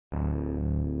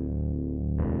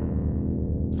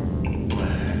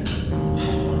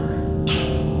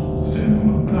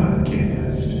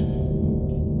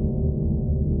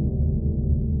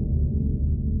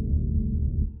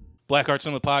Black Art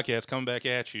Cinema Podcast coming back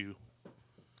at you.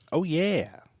 Oh,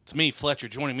 yeah. It's me, Fletcher,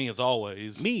 joining me as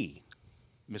always. Me.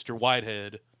 Mr.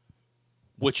 Whitehead.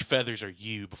 Which feathers are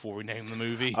you before we name the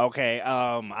movie? Okay,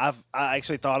 I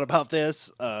actually thought about this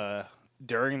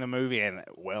during the movie and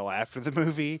well after the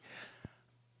movie.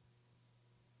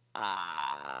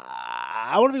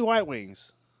 I want to be White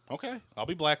Wings. Okay, I'll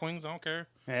be Black Wings. I don't care.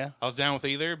 Yeah. I was down with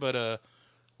either, but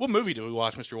what movie do we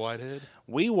watch, Mr. Whitehead?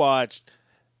 We watched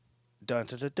dun,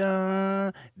 dun, dun,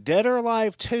 dun, Dead or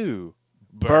Alive 2,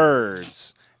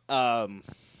 Birds.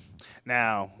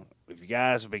 Now, if you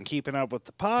guys have been keeping up with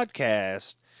the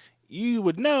podcast, you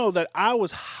would know that I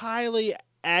was highly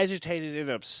agitated and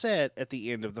upset at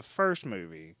the end of the first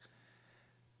movie.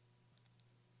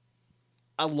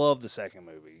 I love the second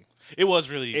movie. It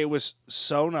was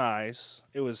so nice.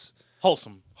 It was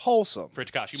wholesome for a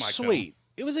Takashi Miike sweet. film.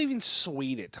 It was even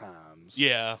sweet at times.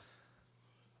 Yeah,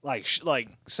 like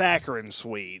saccharine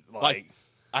sweet. Like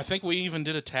I think we even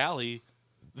did a tally.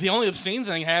 The only obscene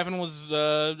thing happened was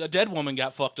a dead woman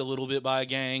got fucked a little bit by a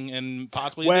gang and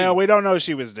possibly. Well, we don't know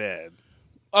she was dead.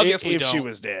 I guess we if don't. She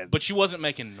was dead, but she wasn't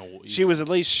making noise. She was at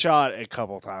least shot a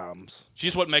couple times. She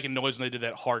just wasn't making noise when they did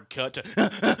that hard cut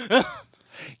to.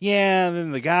 Yeah,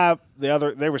 and then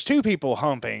there was two people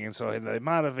humping, and so they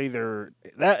might have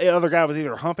that other guy was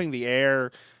either humping the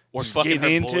air or fucking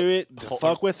getting into it to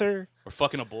fuck with her, or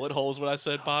fucking a bullet hole is what I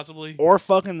said possibly, or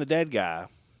fucking the dead guy.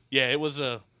 Yeah, it was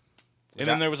a. And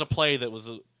then there was a play that was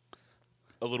a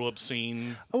little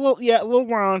obscene. A little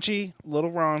raunchy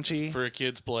for a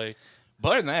kid's play. But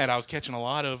other than that, I was catching a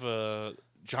lot of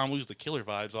John Woo's The Killer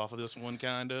vibes off of this one,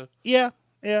 kind of. Yeah.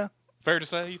 Fair to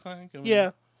say, you think? I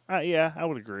mean, yeah, I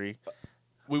would agree.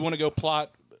 We want to go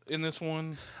plot in this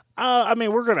one? I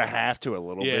mean, we're going to have to a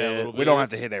little bit. A little bit. We don't have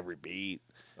to hit every beat.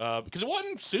 Because it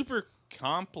wasn't super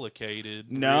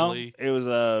complicated, No, really. It was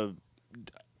a...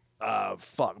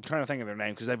 fuck, I'm trying to think of their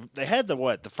name, because they had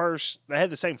they had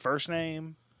the same first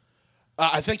name.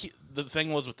 I think the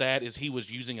thing was with that is he was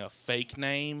using a fake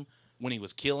name when he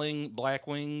was killing Black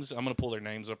Wings. I'm going to pull their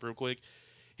names up real quick.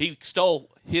 He stole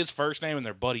his first name and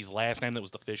their buddy's last name that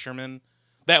was the Fisherman.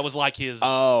 That was like his...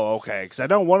 Oh, okay, because I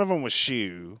know one of them was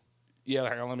Shoe. Yeah,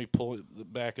 hang on, let me pull it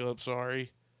back up,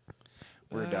 sorry.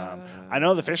 We're done. I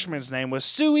know the fisherman's name was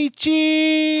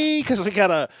Suichi, because we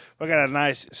got a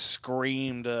nice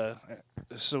screamed,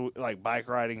 like bike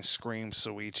riding scream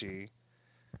Suichi.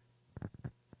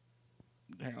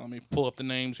 Hang on, let me pull up the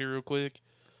names here real quick.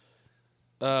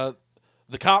 The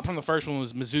cop from the first one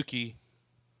was Mizuki,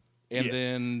 and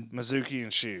then Mizuki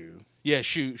and Shu. Yeah,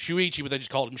 Shuichi, but they just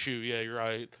called him Shu. Yeah, you're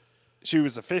right. Shu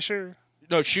was the fisher.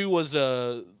 No, Shu was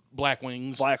Black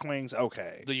Wings. Black Wings.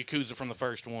 Okay. The Yakuza from the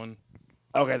first one.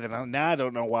 Okay, then now I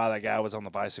don't know why that guy was on the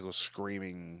bicycle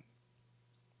screaming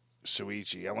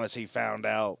Suichi, unless he found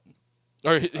out.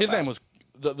 Or his name was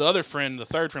the other friend. The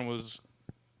third friend was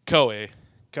Koei.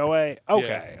 Koei.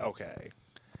 Okay. Yeah. Okay.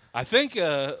 I think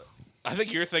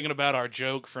you're thinking about our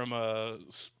joke from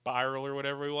Spiral or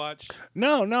whatever we watched.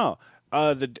 No.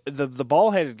 The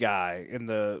bald headed guy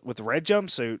with the red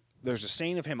jumpsuit. There's a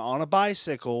scene of him on a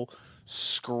bicycle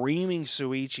screaming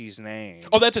Suichi's name.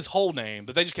 Oh, that's his whole name,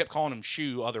 but they just kept calling him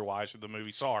Shu otherwise through the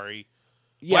movie. Sorry.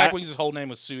 Yeah. Black Wings' whole name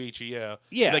was Suichi, yeah.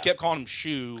 Yeah. But they kept calling him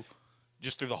Shu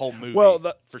just through the whole movie.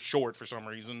 Well, for short for some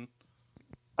reason.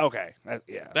 Okay.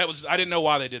 Yeah. I didn't know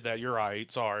why they did that. You're right.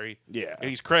 Sorry. Yeah. And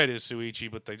he's credited as Suichi,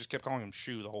 but they just kept calling him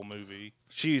Shu the whole movie.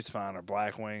 She's fine, or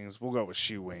Black Wings. We'll go with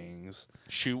Shoe Wings.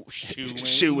 Shoe Wings.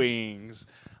 Shoe Wings.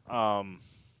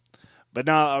 But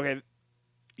no, okay.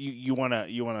 You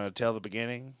wanna tell the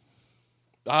beginning?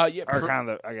 Yeah. Or kind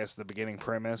of I guess the beginning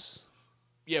premise.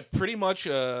 Yeah, pretty much.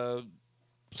 Mizuki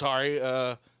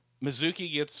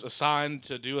gets assigned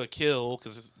to do a kill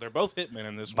because they're both hitmen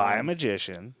in this by one. a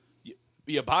magician.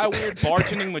 Yeah, by a weird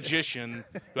bartending magician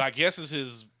who I guess is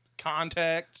his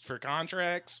contact for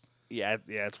contracts. Yeah,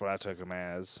 that's what I took him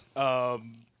as.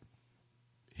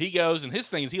 He goes, and his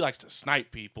thing is he likes to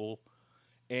snipe people,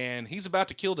 and he's about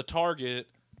to kill the target,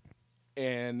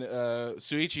 and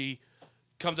Suichi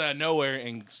comes out of nowhere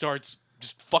and starts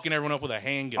just fucking everyone up with a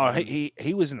handgun. Oh,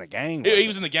 he was in the gang. He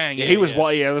was in the gang. Yeah, he was.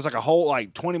 Yeah, it was like a whole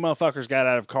 20 motherfuckers got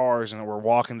out of cars and were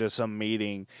walking to some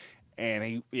meeting,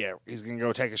 and he's gonna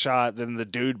go take a shot. Then the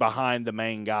dude behind the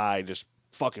main guy just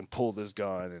fucking pulled his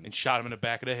gun and shot him in the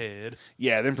back of the head.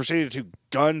 Yeah, then proceeded to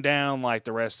gun down like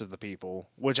the rest of the people,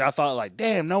 which I thought like,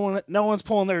 damn, no one's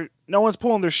pulling their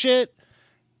shit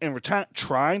and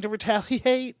trying to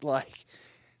retaliate. Like,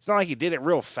 it's not like he did it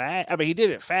real fast. I mean, he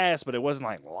did it fast, but it wasn't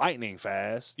like lightning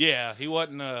fast. Yeah, he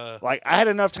wasn't. Like, I had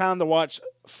enough time to watch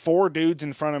 4 dudes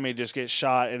in front of me just get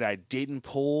shot, and I didn't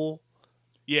pull.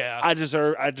 Yeah. I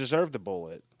deserve the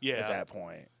bullet. Yeah. At that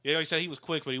point. Yeah, like I said, he was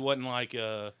quick, but he wasn't like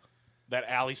that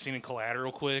alley scene in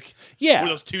Collateral quick. Yeah. Where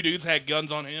those two dudes had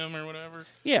guns on him or whatever.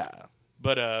 Yeah.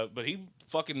 But he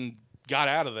fucking got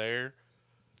out of there.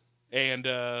 And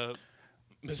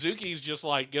Mizuki's just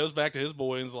like goes back to his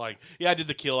boy and is like, "Yeah, I did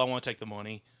the kill. I want to take the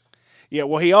money." Yeah,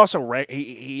 well, he also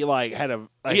he like had a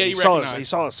like, Yeah, he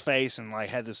saw his face and like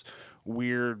had this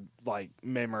weird like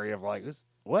memory of like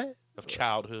what of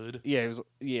childhood.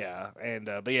 Yeah, and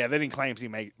but yeah, then he claims he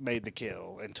made the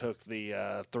kill and took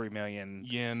the 3 million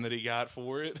yen that he got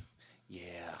for it.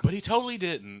 Yeah, but he totally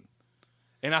didn't.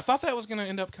 And I thought that was going to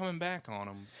end up coming back on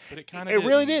him, but it kind of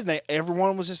really did.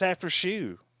 Everyone was just after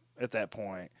Shu at that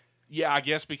point. Yeah, I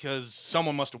guess because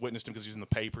someone must have witnessed him because he was in the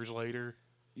papers later.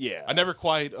 Yeah. I never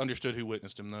quite understood who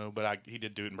witnessed him, though, but he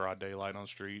did do it in broad daylight on the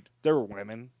street. There were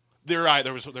women. They're right.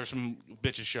 There's some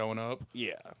bitches showing up.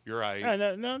 Yeah. You're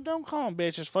right. No, don't call them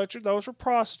bitches, Fletcher. Those were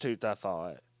prostitutes, I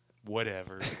thought.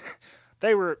 Whatever.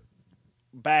 They were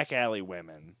back alley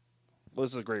women.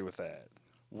 Let's agree with that.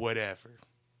 Whatever.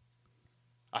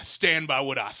 I stand by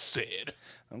what I said.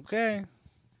 Okay.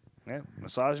 Yeah,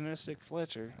 misogynistic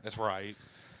Fletcher. That's right.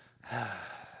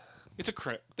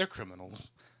 They're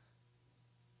criminals.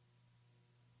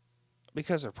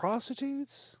 Because they're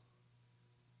prostitutes?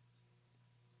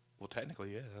 Well,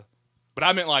 technically, yeah. But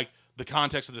I meant like the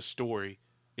context of the story.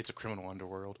 It's a criminal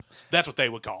underworld. That's what they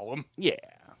would call them. Yeah.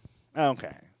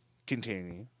 Okay.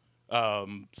 Continue.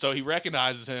 So he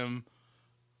recognizes him,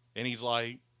 and he's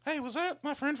like, "Hey, was that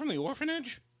my friend from the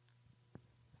orphanage?"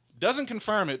 Doesn't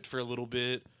confirm it for a little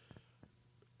bit.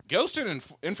 Ghosted an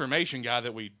information guy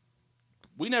that we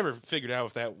never figured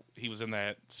out if he was in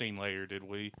that scene later, did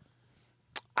we?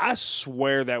 I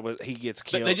swear he gets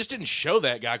killed. They just didn't show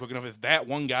that guy quick enough. If that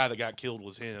one guy that got killed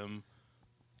was him,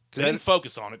 they didn't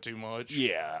focus on it too much.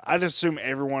 Yeah, I just assume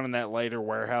everyone in that later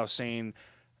warehouse scene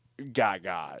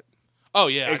got. Oh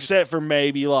yeah, except for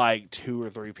maybe like 2 or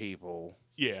 3 people.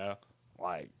 Yeah,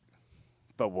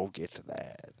 but we'll get to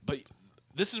that. But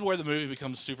this is where the movie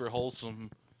becomes super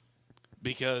wholesome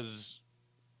because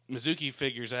Mizuki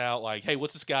figures out like, hey,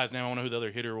 what's this guy's name? I want to know who the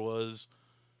other hitter was.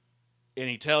 And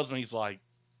he tells me, he's like,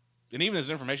 and even his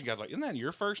information guy's like, isn't that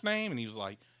your first name? And he was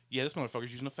like, yeah, this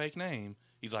motherfucker's using a fake name.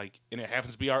 He's like, and it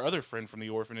happens to be our other friend from the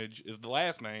orphanage is the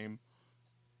last name.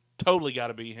 Totally got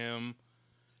to be him.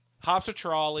 Hops a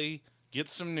trolley,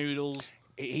 gets some noodles.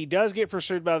 He does get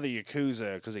pursued by the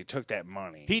Yakuza because he took that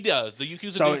money. He does. The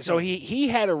Yakuza. So he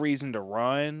had a reason to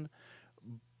run,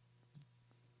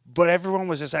 but everyone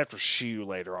was just after Shu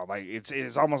later on. Like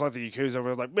it's almost like the Yakuza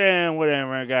was like, man,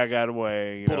 whatever, that guy got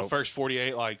away. Pulled a first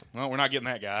 48. Like, well, we're not getting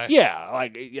that guy. Yeah,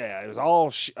 it was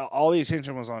all the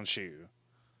attention was on Shu.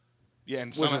 Yeah,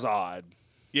 and which was odd.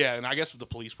 Yeah, and I guess the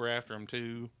police were after him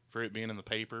too for it being in the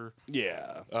paper.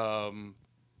 Yeah.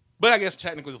 But I guess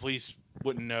technically the police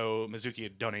wouldn't know Mizuki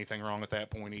had done anything wrong at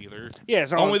that point either. Yeah,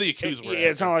 it's not only like, the Yakuza were. Yeah,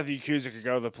 it's not like the Yakuza could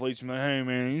go to the police and be like, hey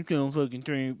man, you killed fucking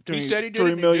 3 he said he did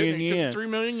 3 it, million he yen. 3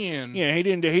 million yen. Yeah, he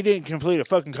didn't complete a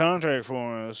fucking contract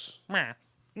for us. Man.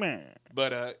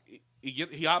 But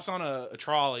he hops on a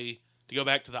trolley to go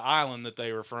back to the island that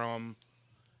they were from,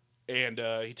 and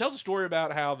he tells a story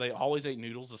about how they always ate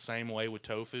noodles the same way with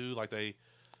tofu, like they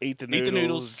eat the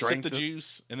noodles, sip the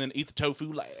juice, and then eat the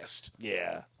tofu last.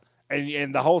 Yeah.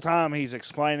 And the whole time he's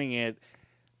explaining it,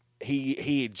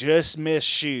 he had just missed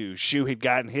Shu. Shu had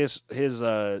gotten his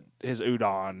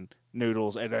udon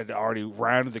noodles and had already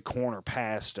rounded the corner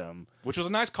past him. Which was a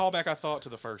nice callback, I thought, to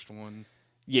the first one.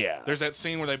 Yeah. There's that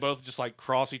scene where they both just like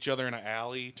cross each other in an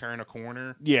alley, turn a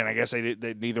corner. Yeah, and I guess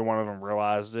neither one of them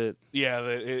realized it. Yeah,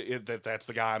 that's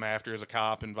the guy I'm after as a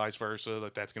cop, and vice versa.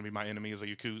 That's going to be my enemy as a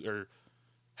Yakuza or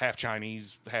half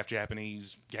Chinese, half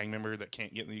Japanese gang member that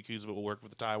can't get in the Yakuza but will work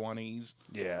with the Taiwanese.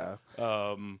 Yeah.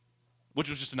 Which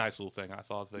was just a nice little thing, I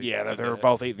thought. That they were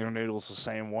both eating their noodles the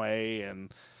same way,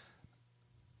 and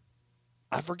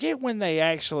I forget when they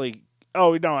actually.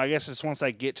 Oh no, I guess it's once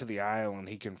they get to the island,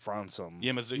 he confronts them.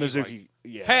 Yeah, Mizuki. Like,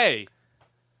 yeah. Hey,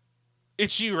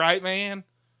 it's you, right, man?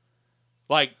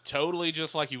 Like totally,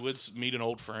 just like you would meet an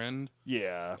old friend.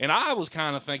 Yeah. And I was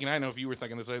kind of thinking, I don't know if you were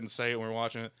thinking this, I didn't say it when we were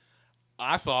watching it.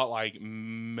 I thought like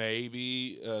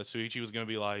maybe Suichi was gonna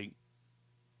be like,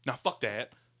 "Nah, fuck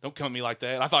that! Don't come at me like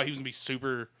that." I thought he was gonna be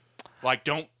super, like,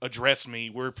 "Don't address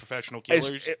me. We're professional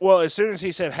killers." As soon as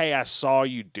he said, "Hey, I saw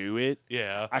you do it,"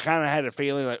 yeah, I kind of had a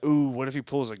feeling like, "Ooh, what if he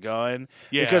pulls a gun?"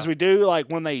 Yeah, because we do like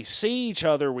when they see each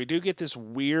other, we do get this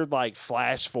weird like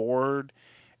flash forward,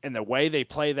 and the way they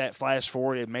play that flash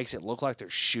forward, it makes it look like they're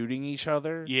shooting each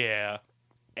other. Yeah,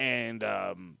 and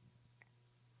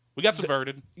we got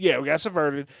subverted. We got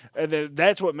subverted, and then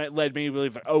that's what led me to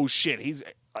believe, oh shit,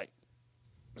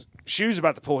 Shu's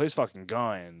about to pull his fucking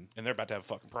gun. And they're about to have a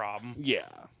fucking problem. Yeah.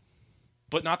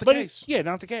 But not the case. Yeah,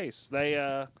 not the case. They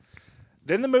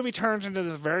then the movie turns into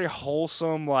this very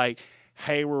wholesome, like,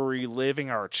 hey, we're reliving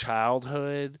our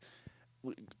childhood.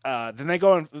 Then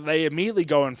they immediately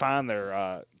go and find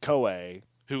their Koei.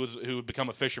 Who would become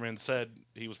a fisherman, said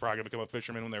he was probably going to become a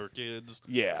fisherman when they were kids.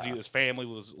 Yeah. 'Cause his family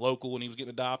was local when he was getting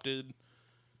adopted.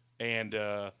 And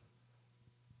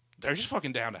they're just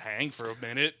fucking down to hang for a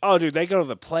minute. Oh, dude, they go to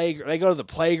the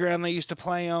playground they used to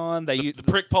play on. The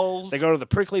prick poles. They go to the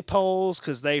prickly poles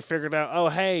because they figured out, oh,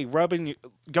 hey,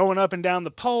 going up and down the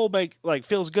pole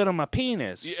feels good on my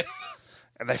penis. Yeah.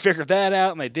 And they figured that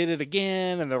out, and they did it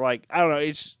again, and they're like, I don't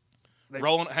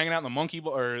know, hanging out in the monkey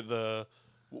or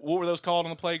what were those called on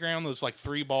the playground? Those like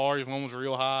 3 bars. One was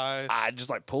real high. just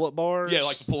like pull-up bars. Yeah,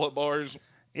 like the pull-up bars.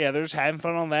 Yeah, they're just having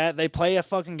fun on that. They play a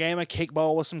fucking game of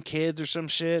kickball with some kids or some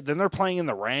shit. Then they're playing in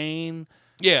the rain.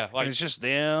 Yeah, and it's just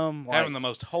them having the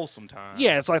most wholesome time.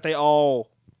 Yeah, it's like they all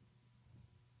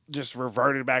just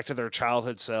reverted back to their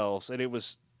childhood selves, and it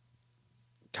was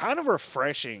kind of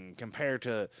refreshing compared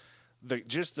to the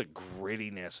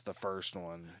grittiness of the first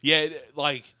one. Yeah,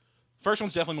 first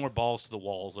one's definitely more balls to the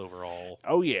walls overall.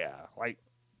 Oh yeah,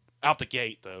 out the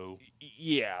gate though.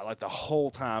 Yeah, the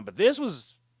whole time. But this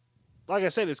was, like I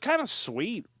said, it's kind of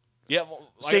sweet. Yeah,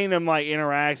 seeing them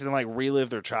interact and relive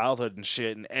their childhood and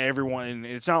shit, and everyone.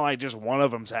 It's not like just one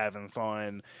of them's having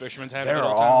fun. Fisherman's having. They're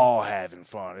all having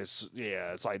fun. It's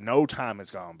like no time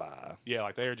has gone by. Yeah,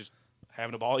 they're just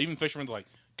having a ball. Even Fisherman's like,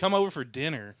 come over for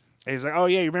dinner. And he's like, oh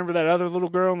yeah, you remember that other little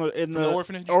girl in the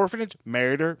orphanage? Orphanage,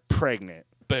 married her, pregnant.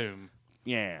 Boom.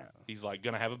 Yeah. He's like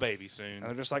gonna have a baby soon. And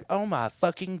they're just like, oh my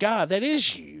fucking god, that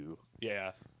is you.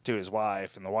 Yeah. To his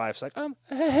wife, and the wife's like,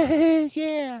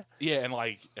 yeah. Yeah,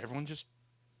 and everyone just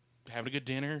having a good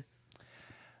dinner.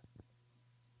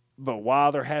 But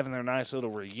while they're having their nice little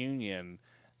reunion,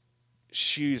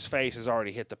 Shu's face has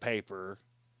already hit the paper.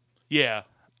 Yeah.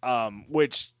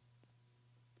 Which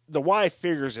the wife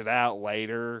figures it out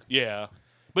later. Yeah.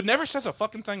 But never says a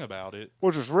fucking thing about it.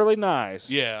 Which was really nice.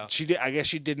 Yeah. I guess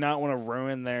she did not want to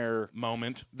ruin their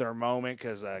moment.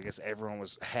 Because I guess everyone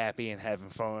was happy and having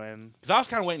fun. Because I was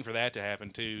kind of waiting for that to happen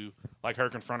too. Her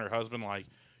confront her husband,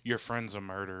 your friend's a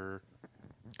murderer.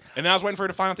 And then I was waiting for her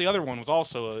to find out the other one was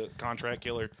also a contract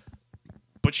killer.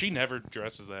 But she never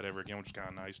addresses that ever again, which is kind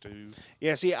of nice too.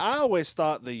 Yeah, see, I always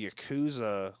thought the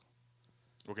Yakuza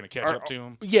we're going to catch up to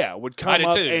him. Yeah, would come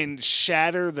up too. and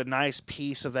shatter the nice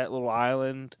piece of that little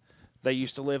island they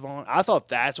used to live on. I thought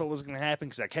that's what was going to happen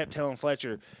because I kept telling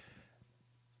Fletcher,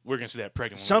 we're going to see that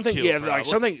pregnant woman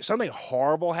something. Something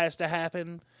horrible has to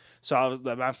happen. So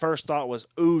my first thought was,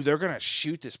 ooh, they're going to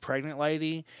shoot this pregnant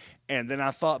lady. And then I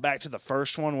thought back to the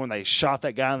first one when they shot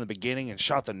that guy in the beginning and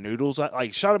shot the noodles.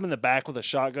 Shot him in the back with a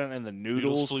shotgun and the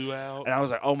noodles flew out. And I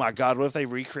was like, oh my God, what if they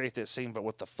recreate that scene but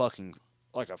with the fucking,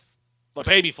 a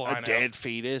baby flying out. A dead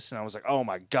fetus. And I was like, oh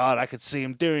my God, I could see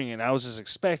him doing it. And I was just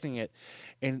expecting it.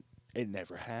 And it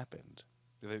never happened.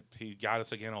 He got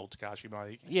us again, old Takashi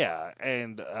Miike. Yeah,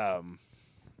 and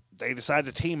they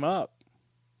decided to team up.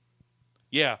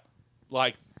 Yeah,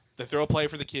 they throw a play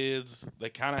for the kids. They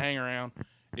kind of hang around.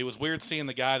 It was weird seeing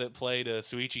the guy that played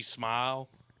Suichi smile.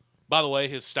 By the way,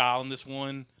 his style in this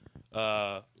one,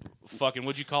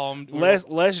 what'd you call him? Less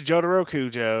Jotaro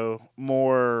Kujo,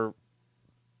 more,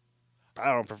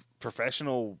 I don't know,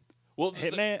 professional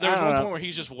hitman. There was one point where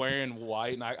he's just wearing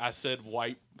white, and I said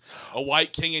white, a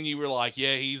white king, and you were like,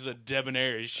 yeah, he's a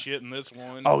debonair as shit in this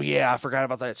one. Oh yeah, I forgot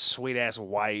about that sweet ass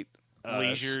white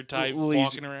leisure type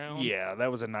walking around. Yeah, that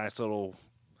was a nice little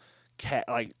cat.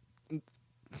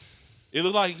 It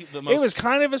looked like It was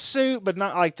kind of a suit, but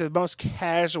not the most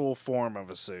casual form of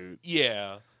a suit.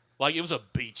 Yeah, it was a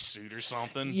beach suit or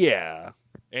something. Yeah,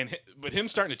 but him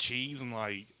starting to cheese and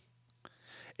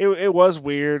it was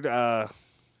weird.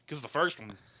 Because the first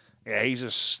one. Yeah, he's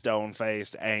just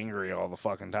stone-faced, angry all the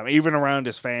fucking time. Even around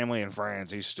his family and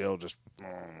friends, he's still just...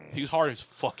 He was hard as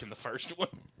fuck in the first one.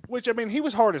 Which, I mean, he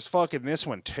was hard as fuck in this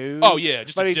one, too. Oh, yeah.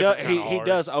 Just but he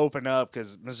does open up,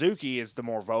 because Mizuki is the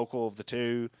more vocal of the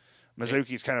two.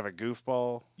 Mizuki's kind of a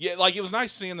goofball. Yeah, it was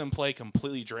nice seeing them play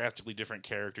completely drastically different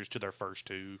characters to their first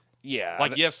two. Yeah.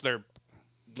 Yes,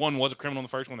 one was a criminal in the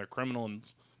first one. They're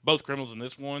both criminals in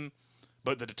this one.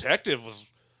 But the detective was...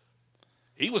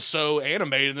 He was so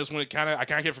animated in this one. I kind of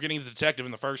kept forgetting he's a detective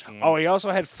in the first one. Oh, he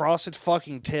also had frosted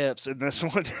fucking tips in this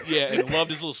one. Yeah, and loved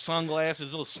his little sunglasses,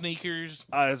 his little sneakers,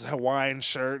 his Hawaiian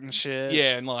shirt and shit.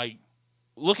 Yeah, and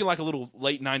looking like a little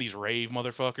late '90s rave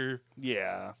motherfucker.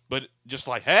 Yeah, but just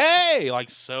hey,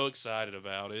 so excited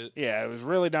about it. Yeah, it was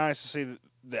really nice to see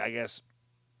that. I guess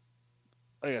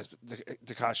I guess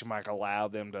Takashi might allow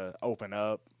them to open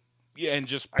up. Yeah, and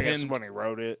just I guess pinned when he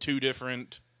wrote it, two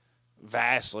different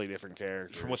vastly different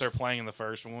characters from what they're playing in the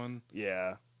first one.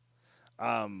 Yeah.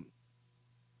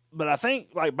 But I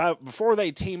think like before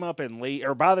they team up and leave,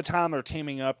 or by the time they're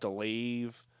teaming up to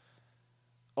leave,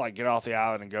 like get off the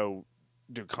island and go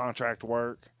do contract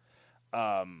work.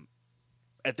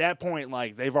 At that point,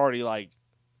 like they've already like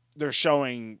they're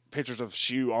showing pictures of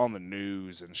Shu on the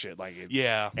news and shit like it.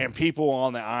 Yeah, And people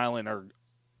on the island are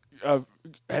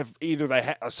have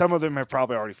either some of them have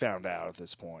probably already found out at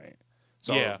this point.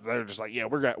 So yeah, they're just like, yeah,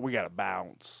 we got to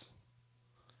bounce.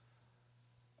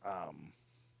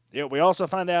 Yeah, we also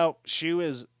find out Shu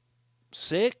is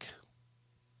sick.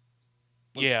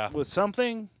 Yeah, With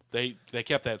something. they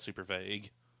kept that super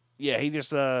vague. Yeah, he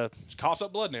just Coughs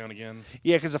up blood now and again.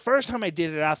 yeah, because the first time I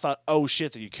did it, I thought, oh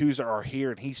shit, the Yakuza are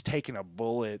here, and he's taking a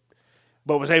bullet,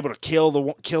 but was able to kill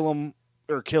him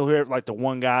or kill whoever, like the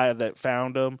one guy that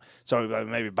found him. So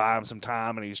maybe buy him some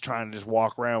time, and he's trying to just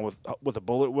walk around with a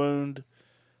bullet wound.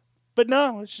 But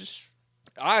no, it's just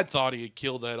I had thought he had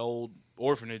killed that old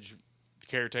orphanage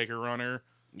caretaker runner,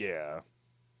 yeah.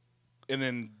 and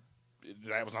then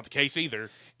that was not the case either.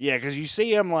 Yeah, because you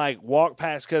see him like walk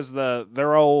past because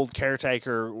their old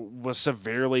caretaker was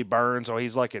severely burned, so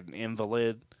he's like an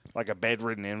invalid, like a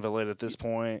bedridden invalid at this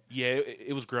point. Yeah,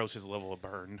 it was gross, his level of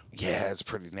burn. Yeah, it's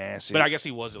pretty nasty. But I guess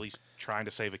he was at least trying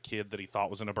to save a kid that he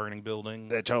thought was in a burning building.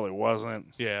 That totally wasn't.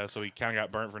 Yeah, so he kind of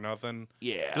got burnt for nothing.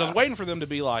 Yeah. 'Cause I was waiting for them to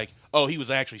be like, oh, he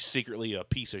was actually secretly a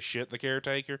piece of shit, the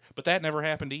caretaker. But that never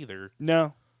happened either.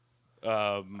 No.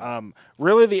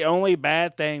 Really, the only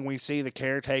bad thing we see the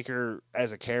caretaker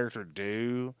as a character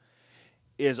do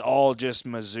is all just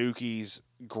Mizuki's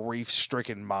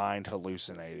grief-stricken mind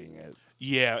hallucinating it.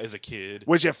 Yeah, as a kid.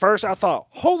 Which at first I thought,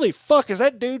 holy fuck, is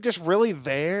that dude just really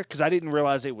there? Because I didn't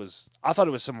realize I thought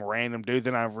it was some random dude.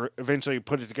 Then I eventually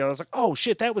put it together. I was like, oh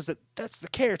shit, that's the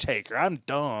caretaker. I'm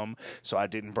dumb, so I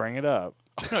didn't bring it up.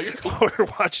 No, you're cool. While we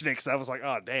were watching it, because I was like,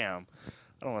 oh damn,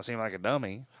 I don't want to seem like a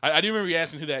dummy. I do remember you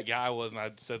asking who that guy was, and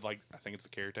I said, like, I think it's the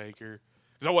caretaker.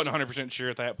 Because I wasn't 100% sure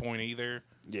at that point either.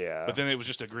 Yeah. But then it was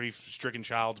just a grief-stricken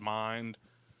child's mind.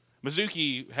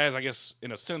 Mizuki has, I guess,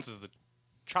 in a sense, as the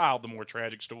child, the more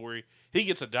tragic story. He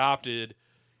gets adopted,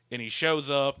 and he shows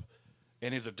up,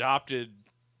 and his adopted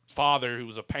father, who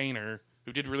was a painter,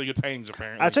 who did really good paintings,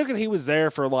 apparently. I took it he was there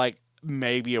for, like,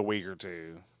 maybe a week or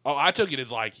two. Oh, I took it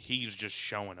as, like, he's just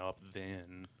showing up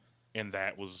then. And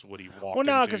that was what he walked Well,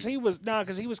 no, into.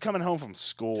 because he was coming home from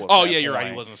school. Oh, yeah, you're right.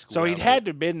 He wasn't in school. So he'd had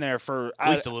to have been there for at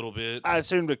least a little bit. I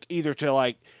assumed either to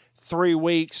like 3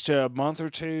 weeks to a month or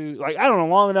two. Like, I don't know,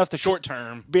 long enough to short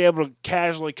term be able to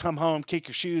casually come home, kick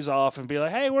your shoes off, and be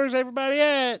like, "Hey, where's everybody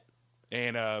at?"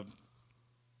 And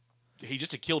he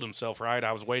just had killed himself, right?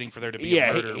 I was waiting for there to be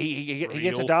a murder. He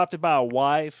gets adopted by a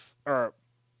wife or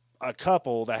a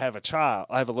couple that have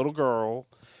a little girl,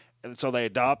 and so they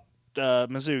adopt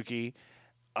Mizuki.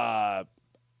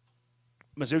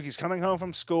 Mizuki's coming home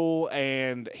from school,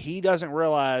 and he doesn't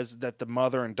realize that the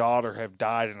mother and daughter have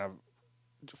died in a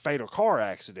fatal car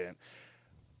accident.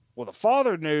 Well, the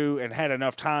father knew and had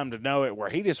enough time to know it where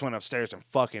he just went upstairs and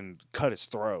fucking cut his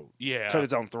throat. Yeah. Cut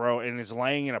his own throat and is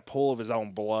laying in a pool of his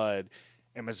own blood.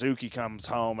 And Mizuki comes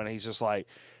home, and he's just like,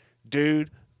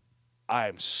 dude, I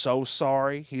am so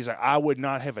sorry. He's like, I would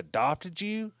not have adopted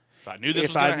you. If I knew this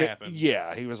was going to happen.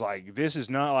 Yeah, he was like, this is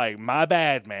not like my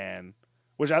bad, man.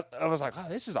 Which I was like, oh,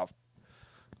 this is a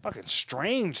fucking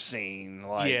strange scene.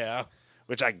 Like, yeah.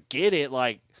 Which I get it.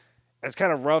 Like, it's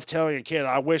kind of rough telling a kid,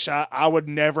 I wish I would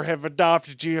never have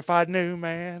adopted you if I knew,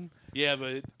 man. Yeah,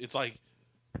 but it's like,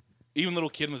 even little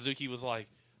kid Mizuki was like,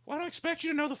 well, I don't expect you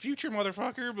to know the future,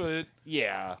 motherfucker, but...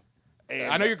 Yeah.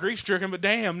 And I know you're grief-stricken, but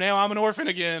damn, now I'm an orphan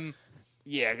again.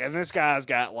 Yeah, and this guy's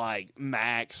got, like,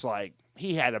 max, like,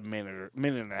 he had a minute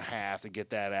and a half to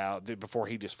get that out before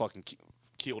he just fucking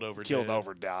killed over,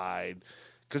 died.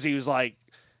 Because he was like,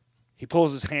 he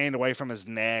pulls his hand away from his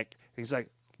neck, and he's like,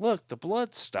 look, the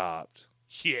blood stopped.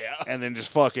 Yeah. And then just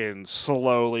fucking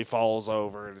slowly falls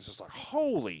over, and it's just like,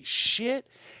 holy shit.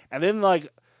 And then,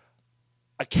 like,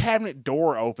 a cabinet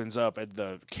door opens up, and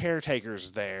the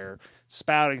caretaker's there,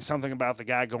 spouting something about the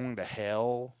guy going to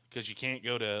hell. Because you can't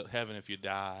go to heaven if you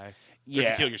die. Yeah. If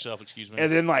you kill yourself, excuse me.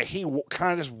 And then, like, he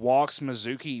kind of just walks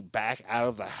Mizuki back out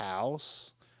of the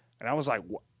house. And I was like,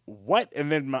 what?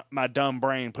 And then my dumb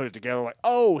brain put it together, like,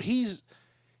 oh, he's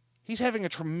having a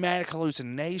traumatic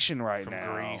hallucination right now.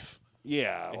 From grief.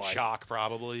 Yeah. And shock,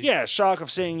 probably. Yeah, shock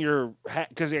of seeing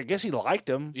because I guess he liked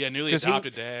him. Yeah, newly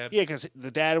adopted dad. Yeah, because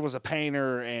the dad was a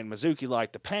painter, and Mizuki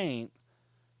liked to paint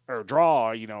or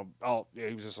draw, he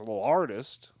was just a little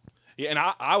artist. Yeah, and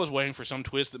I was waiting for some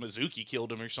twist that Mizuki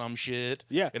killed him or some shit.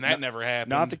 Yeah, and that never happened.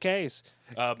 Not the case.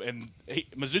 And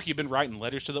Mizuki had been writing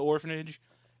letters to the orphanage,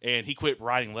 and he quit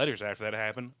writing letters after that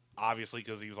happened. Obviously,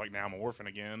 because he was like, now I'm an orphan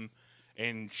again.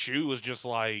 And Shu was just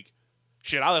like,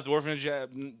 shit, I left the orphanage.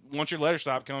 Once your letter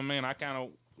stopped coming, man, I kind of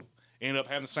ended up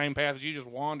having the same path as you, just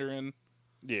wandering,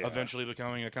 eventually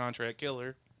becoming a contract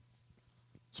killer.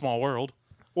 Small world.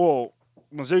 Well,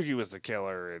 Mizuki was the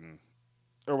killer,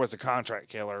 or was the contract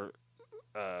killer.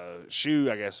 Shu,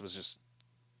 I guess, was just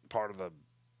part of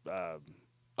the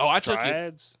I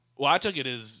triads. I took it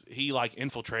as he like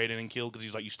infiltrated and killed because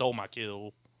he's like, you stole my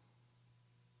kill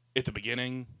at the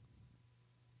beginning.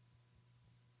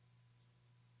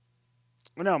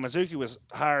 Well, no, Mizuki was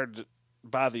hired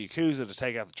by the Yakuza to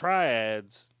take out the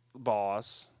triads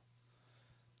boss,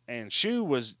 and Shu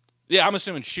was. Yeah, I'm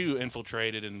assuming Shu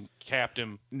infiltrated and capped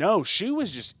him. No, Shu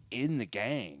was just in the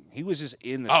gang. He was just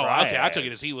in the triads. Okay. I took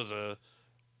it as he was a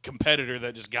competitor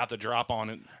that just got the drop on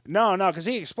it. No, because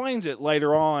he explains it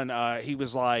later on. He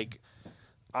was like,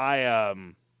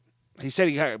 he said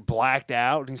he got blacked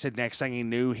out, and he said next thing he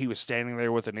knew, he was standing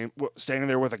there with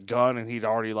a gun, and he'd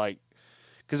already like,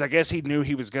 because I guess he knew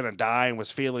he was gonna die and was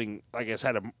feeling, I guess,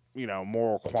 had a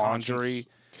moral quandary.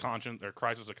 Conscience or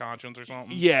crisis of conscience or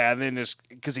something. Yeah, and then just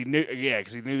because he knew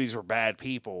these were bad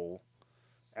people,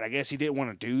 and I guess he didn't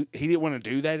want to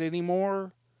do that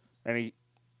anymore, and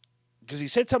because he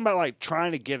said something about like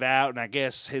trying to get out, and I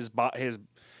guess his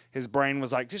brain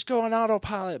was like, just go on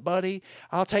autopilot, buddy.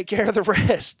 I'll take care of the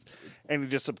rest, and he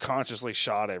just subconsciously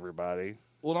shot everybody.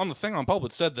 Well, on the thing on Pulp,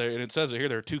 it said there, and it says it here,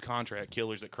 there are two contract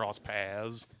killers that cross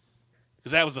paths.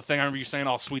 Because that was the thing. I remember you saying,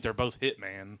 "Oh, sweet, they're both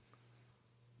hitman."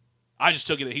 I just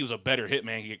took it that he was a better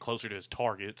hitman to get closer to his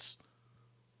targets.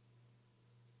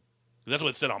 Because that's what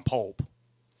it said on Pulp.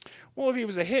 Well, if he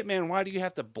was a hitman, why do you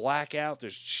have to black out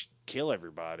to kill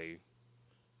everybody?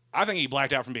 I think he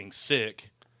blacked out from being sick,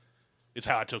 is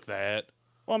how I took that.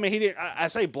 Well, I mean, he didn't. I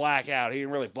say black out. He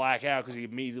didn't really black out because he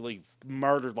immediately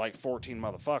murdered like 14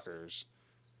 motherfuckers.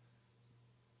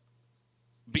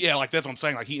 But yeah, like that's what I'm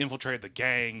saying. Like he infiltrated the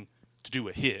gang to do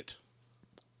a hit.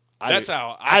 That's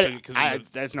how I took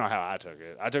it. That's not how I took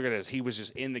it. I took it as he was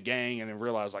just in the gang and then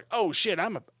realized like, oh shit, I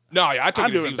took it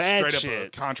as he was bad straight up a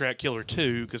contract killer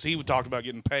too, because he talked about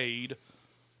getting paid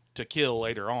to kill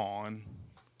later on.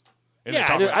 And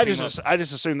I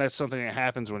just assume that's something that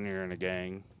happens when you're in a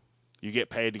gang. You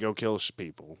get paid to go kill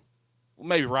people. Well,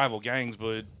 maybe rival gangs,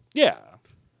 but yeah.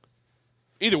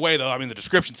 Either way, though, I mean, the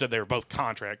description said they were both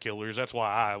contract killers. That's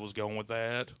why I was going with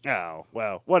that. Oh,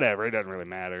 well, whatever. It doesn't really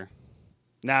matter.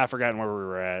 Now I've forgotten where we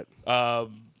were at.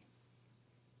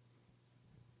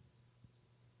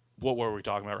 What were we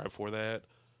talking about right before that?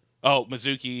 Oh,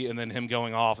 Mizuki, and then him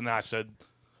going off, and then I said,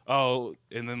 oh,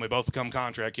 and then we both become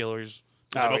contract killers.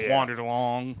 Because they both wandered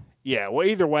along. Yeah, well,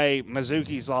 either way,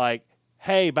 Mizuki's like,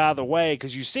 hey, by the way,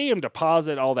 because you see him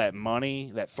deposit all that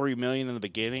money, that $3 million in the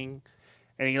beginning,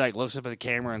 and he like looks up at the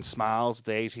camera and smiles at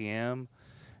the ATM.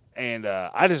 And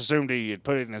I just assumed he had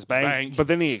put it in his bank. But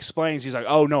then he explains, he's like,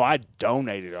 oh, no, I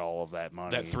donated all of that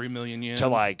money. That 3 million yen? To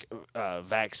like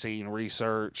vaccine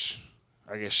research.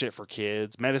 I guess shit for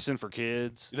kids. Medicine for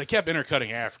kids. They kept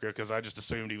intercutting Africa because I just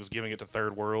assumed he was giving it to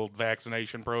third world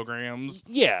vaccination programs.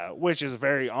 Yeah, which is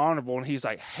very honorable. And he's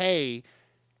like, hey,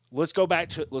 let's go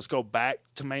back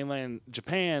to mainland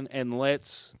Japan and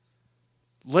let's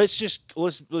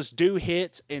do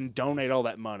hits and donate all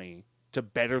that money to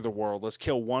better the world. Let's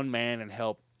kill one man and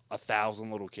help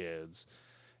 1,000 little kids.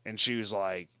 And she was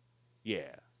like,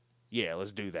 yeah,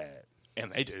 let's do that.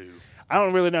 And they do. I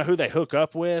don't really know who they hook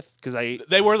up with because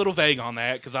they were a little vague on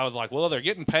that because I was like, well, they're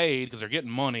getting paid because they're getting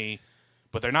money,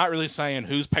 but they're not really saying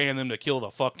who's paying them to kill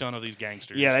the fuck ton of these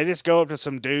gangsters. Yeah, they just go up to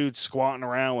some dudes squatting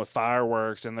around with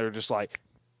fireworks and they're just like,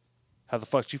 how the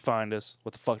fuck did you find us?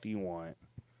 What the fuck do you want?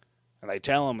 And they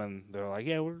tell them and they're like,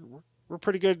 yeah, we're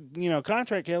pretty good,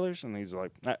 contract killers. And he's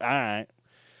like, all right.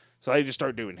 So they just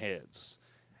start doing hits.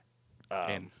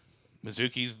 And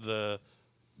Mizuki's the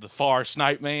far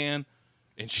snipe man.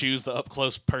 And Shu's the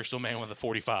up-close personal man with a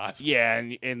 45. Yeah,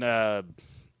 and there's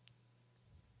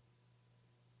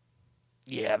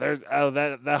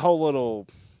that whole little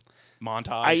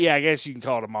montage. I guess you can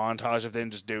call it a montage of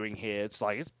them just doing hits.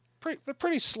 Like they're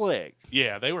pretty slick.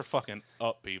 Yeah, they were fucking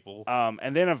up people.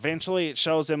 And then eventually it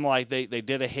shows them like they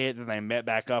did a hit and they met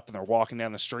back up and they're walking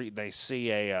down the street. And they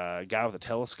see a guy with a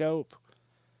telescope,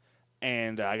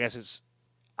 and I guess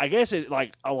it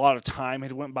like a lot of time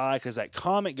had went by because that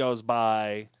comet goes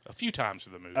by a few times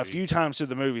through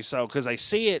the movie. So because they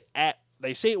see it at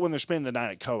they see it when they're spending the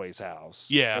night at Koei's house.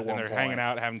 Yeah, at and one they're point. hanging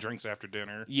out, having drinks after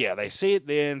dinner. Yeah, they see it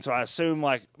then. So I assume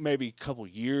like maybe a couple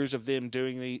years of them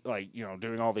doing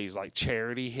doing all these like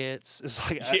charity hits. It's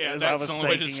like Yeah, as I that's was the only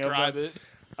way to thinking of describe them. it.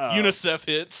 UNICEF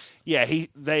hits. Yeah,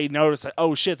 they notice that,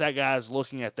 oh shit, that guy's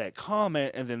looking at that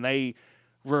comment, and then they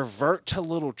revert to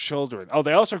little children. Oh,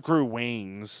 they also grew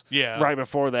wings. Yeah. Right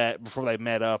before they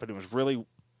met up, and it was really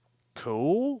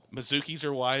cool. Mizukis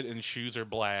are white and shoes are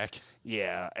black.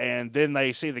 Yeah, and then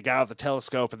they see the guy with the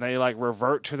telescope, and they like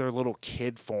revert to their little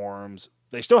kid forms.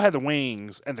 They still have the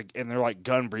wings and they're like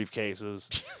gun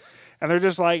briefcases, and they're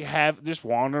just like just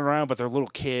wandering around, but they're little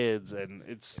kids, and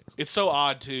it's so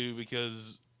odd too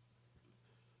because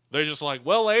they're just like,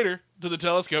 well, later to the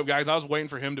telescope guys. I was waiting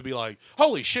for him to be like,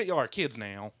 holy shit, y'all are kids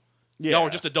now. yeah. Y'all were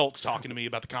just adults talking to me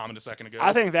about the comment a second ago.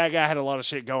 I think that guy had a lot of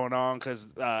shit going on because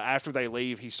after they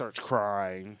leave, he starts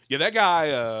crying. Yeah, that guy.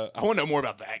 I want to know more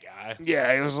about that guy.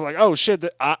 Yeah, he was like, "Oh shit!"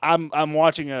 I'm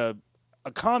watching a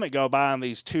comic go by, and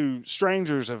these two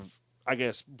strangers have, I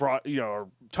guess, are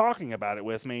talking about it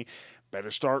with me.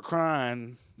 Better start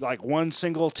crying, like one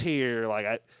single tear.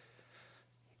 Like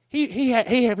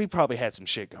he probably had some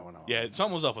shit going on. Yeah,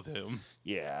 something was up with him.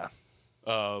 Yeah.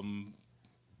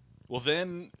 Well,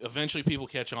 then eventually people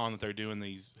catch on that they're doing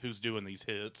these. Who's doing these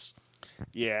hits?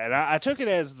 Yeah, and I took it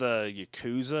as the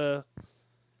Yakuza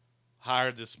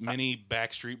hired this mini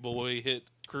Backstreet Boy hit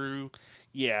crew.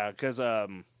 Yeah, because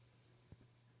okay,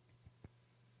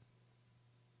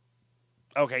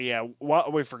 yeah.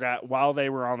 We forgot while they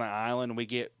were on the island, we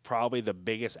get probably the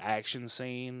biggest action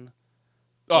scene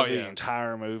of the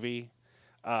entire movie.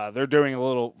 They're doing a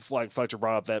little, like Fletcher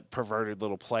brought up, that perverted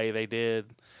little play they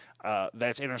did.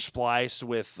 That's interspliced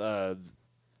with the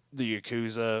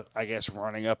Yakuza, I guess,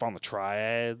 running up on the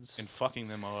triads and fucking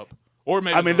them up. Or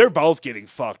maybe I mean, they're both getting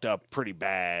fucked up pretty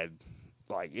bad.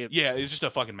 Like yeah, it's just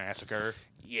a fucking massacre.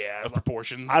 Yeah, of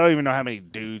proportions. I don't even know how many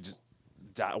dudes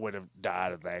would have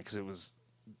died of that because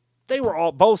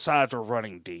both sides were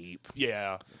running deep.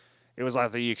 Yeah, it was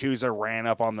like the Yakuza ran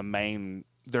up on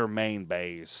their main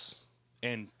base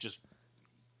and just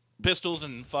pistols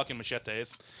and fucking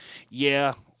machetes.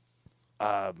 Yeah,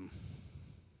 and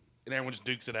everyone just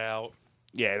dukes it out.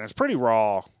 Yeah, and it's pretty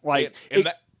raw. Like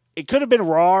it could have been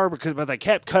raw but they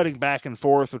kept cutting back and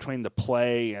forth between the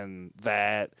play and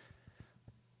that.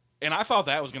 And I thought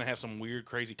that was going to have some weird,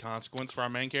 crazy consequence for our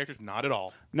main characters. Not at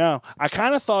all. No, I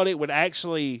kind of thought it would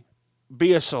actually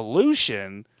be a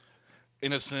solution.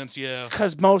 In a sense, yeah.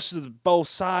 Because both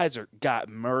sides got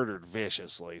murdered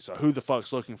viciously. So who the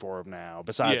fuck's looking for him now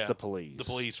besides the police? The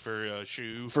police for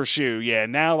Shu. For Shu, yeah.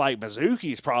 Now, like,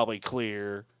 Mizuki's probably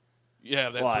clear. Yeah,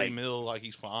 that $3 million, like,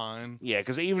 he's fine. Yeah,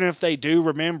 because even if they do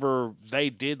remember,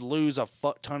 they did lose a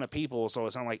fuck ton of people, so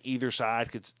it's not like either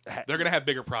side could... They're going to have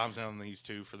bigger problems than these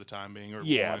two for the time being.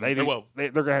 Yeah, they're going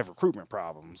to have recruitment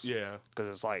problems. Yeah. Because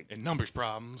it's like... And numbers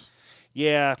problems.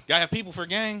 Yeah. Got to have people for a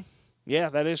gang. Yeah,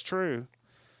 that is true.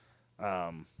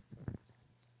 But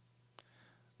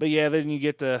yeah, then you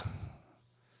get the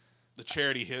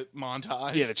charity hit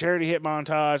montage. Yeah, the charity hit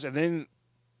montage, and then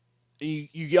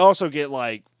you also get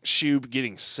like Shu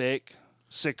getting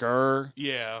sicker.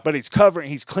 Yeah, but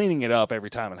he's cleaning it up every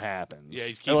time it happens. Yeah,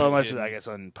 he's keeping unless it it's, I guess,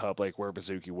 in public where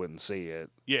Mizuki wouldn't see it.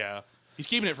 Yeah, he's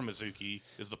keeping it from Mizuki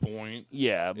is the point.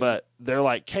 Yeah, but they're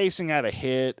like casing out a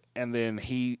hit, and then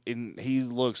he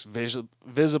looks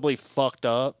visibly fucked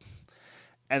up,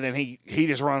 and then he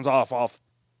just runs off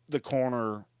the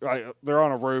corner. Like, they're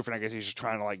on a roof, and I guess he's just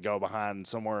trying to like go behind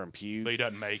somewhere and puke. But he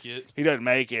doesn't make it. He doesn't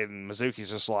make it, and Mizuki's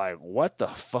just like, "What the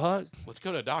fuck? Let's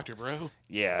go to a doctor, bro."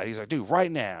 Yeah, he's like, "Dude,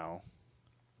 right now."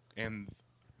 And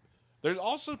there's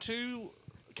also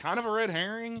kind of a red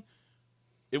herring.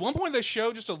 At one point, they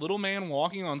show just a little man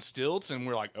walking on stilts, and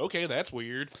we're like, "Okay, that's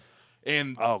weird."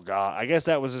 And oh god, I guess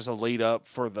that was just a lead up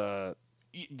for the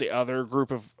other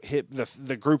group of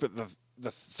the group of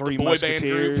the three boy musketeers.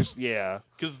 Band group. Yeah,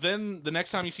 because then the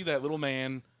next time you see that little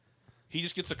man, he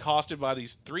just gets accosted by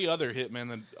these 3 other hitmen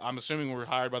that I'm assuming were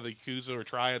hired by the Yakuza or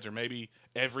Triads or maybe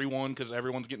everyone because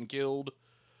everyone's getting killed.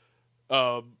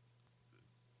 For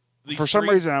some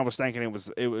reason, I was thinking it was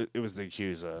the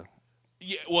Yakuza.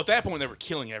 Yeah, well, at that point they were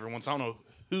killing everyone, so I don't know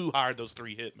who hired those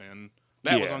 3 hitmen.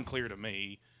 That was unclear to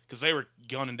me because they were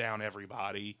gunning down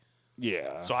everybody.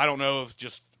 Yeah. So I don't know if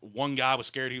just one guy was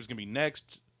scared he was going to be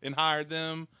next and hired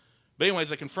them. But anyways,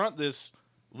 they confront this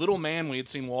little man we had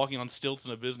seen walking on stilts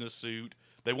in a business suit.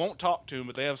 They won't talk to him,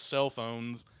 but they have cell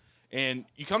phones. And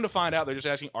you come to find out they're just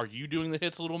asking, "Are you doing the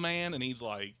hits, little man?" And he's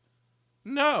like,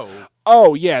 No.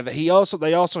 Oh yeah, they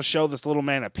also show this little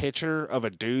man a picture of a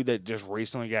dude that just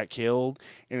recently got killed,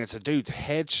 and it's a dude's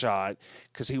headshot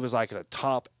because he was like the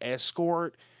top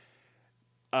escort.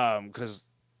 Because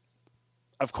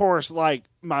of course, like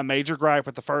my major gripe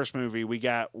with the first movie, we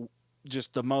got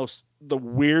just the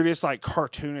weirdest like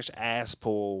cartoonish ass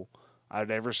pull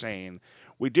I've ever seen.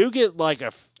 We do get like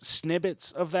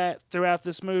snippets of that throughout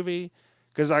this movie.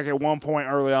 Because like at one point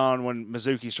early on, when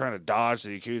Mizuki's trying to dodge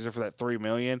the accuser for that $3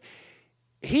 million,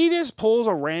 he just pulls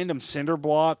a random cinder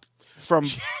block from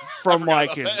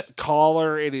like his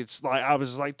collar, and it's like I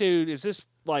was like, dude, is this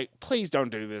like? Please don't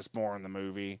do this more in the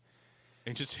movie.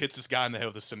 And just hits this guy in the head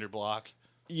with a cinder block.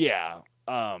 Yeah.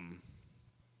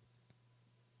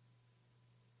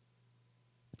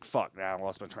 Fuck. Now I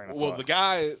lost my train of thought. Well, the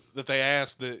guy that they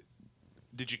asked that,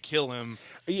 did you kill him?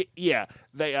 Yeah.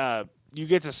 They you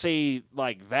get to see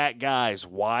like that guy's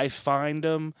wife find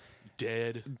him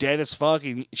dead as fuck,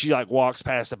 and she like walks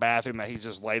past the bathroom that he's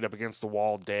just laid up against the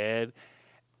wall dead,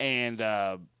 and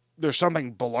there's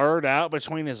something blurred out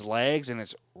between his legs, and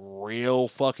it's real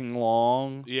fucking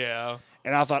long. Yeah.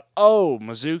 And I thought, oh,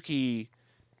 Mizuki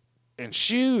and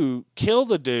Shu kill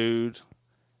the dude,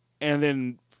 and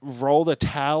then roll the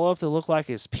towel up to look like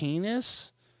his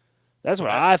penis. That's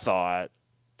what I thought.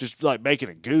 Just like making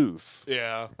a goof.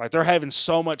 Yeah. Like they're having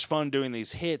so much fun doing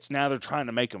these hits. Now they're trying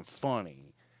to make them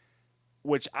funny.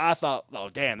 Which I thought, oh,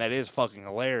 damn, that is fucking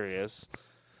hilarious.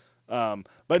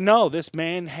 But no, this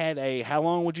man had how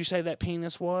long would you say that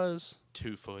penis was?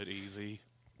 2 foot easy.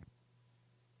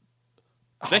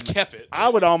 They kept it. I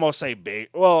would almost say big.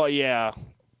 Well, yeah.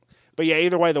 But yeah,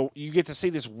 either way, you get to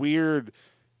see this weird,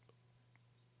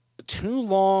 too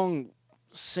long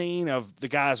scene of the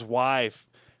guy's wife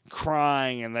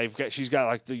crying, and she's got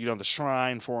like the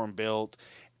shrine for him built,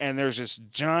 and there's this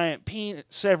giant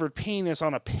severed penis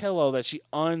on a pillow that she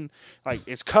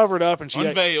it's covered up, and she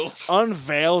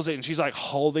unveils it, and she's like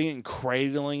holding it and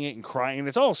cradling it and crying, and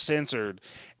it's all censored,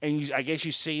 and I guess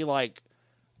you see like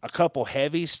a couple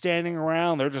heavies standing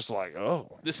around. They're just like,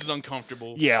 oh, this is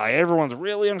uncomfortable. Yeah, like everyone's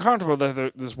really uncomfortable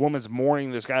that this woman's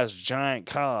mourning this guy's giant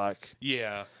cock.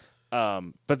 Yeah.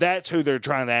 But that's who they're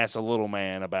trying to ask the little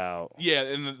man about. Yeah,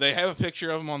 and they have a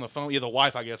picture of him on the phone. Yeah, the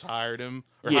wife, I guess, hired him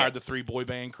or hired the 3 boy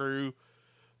band crew.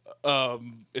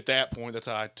 At that point, that's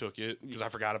how I took it because I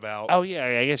forgot about. Oh yeah,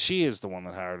 I guess she is the one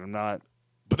that hired him, not.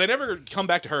 But they never come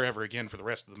back to her ever again for the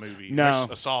rest of the movie. No,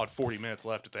 there's a solid 40 minutes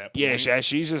left at that point. Yeah,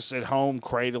 she's just at home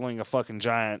cradling a fucking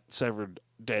giant severed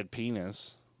dead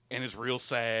penis, and is real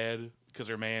sad because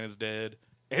her man is dead.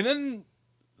 And then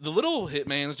the little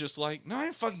hitman is just like, no, I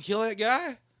didn't fucking kill that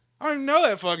guy. I don't even know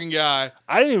that fucking guy.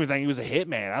 I didn't even think he was a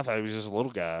hitman. I thought he was just a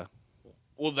little guy.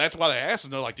 Well, that's why they asked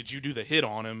him, though, like, did you do the hit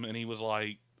on him? And he was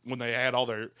like, when they had all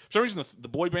their... For some reason, the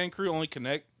boy band crew only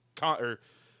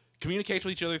communicates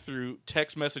with each other through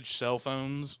text message cell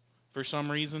phones for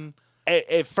some reason.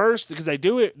 At first, because they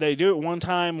do it one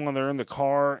time when they're in the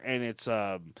car, and it's...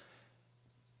 I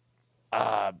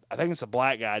think it's a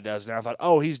black guy does it. And I thought,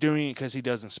 oh, he's doing it because he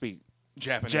doesn't speak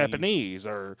Japanese,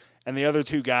 and the other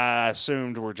 2 guys I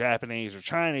assumed were Japanese or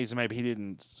Chinese, and maybe he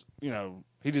didn't,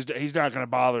 he's not going to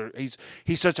bother.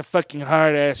 He's such a fucking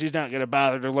hard ass. He's not going to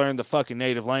bother to learn the fucking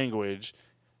native language,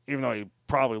 even though he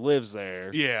probably lives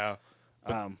there. Yeah.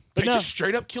 But they just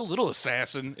straight up killed Little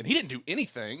Assassin, and he didn't do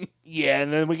anything. Yeah,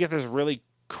 and then we get this really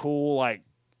cool like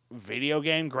video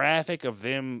game graphic of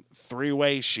them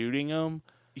 3-way shooting him.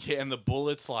 Yeah, and the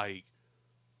bullets like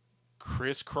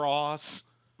crisscross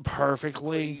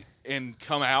perfectly and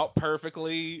come out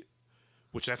perfectly,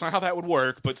 which that's not how that would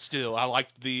work, but still, I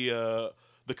liked the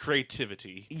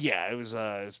creativity. Yeah, it was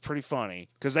pretty funny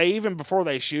because they even before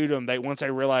they shoot him, once they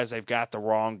realize they've got the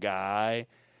wrong guy,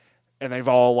 and they've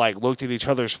all like looked at each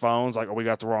other's phones like, oh, we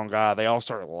got the wrong guy. They all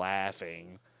start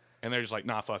laughing, and they're just like,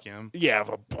 nah, fuck him. Yeah,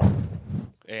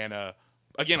 and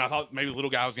again, I thought maybe the little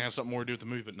guy was gonna have something more to do with the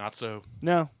movie, but not so.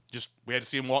 No, just we had to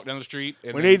see him walk down the street.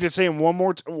 And we need to see him one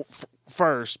more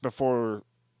first before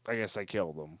I guess they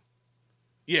killed him.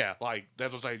 Yeah, like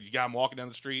that's what I'm saying. You got him walking down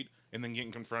the street and then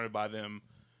getting confronted by them,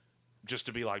 just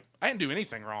to be like, I didn't do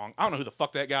anything wrong. I don't know who the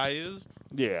fuck that guy is.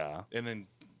 Yeah, and then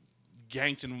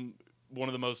ganked in one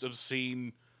of the most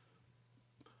obscene.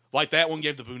 Like that one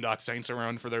gave the Boondock Saints a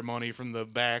run for their money from the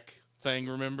back thing.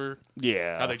 Remember?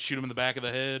 Yeah, how they'd shoot him in the back of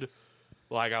the head.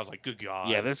 Like, I was like, good God.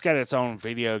 Yeah, this got its own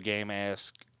video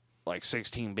game-esque, like,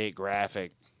 16-bit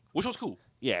graphic. Which was cool.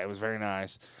 Yeah, it was very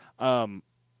nice. But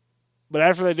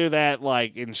after they do that,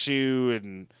 like, in Shu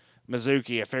and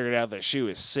Mizuki, I figured out that Shu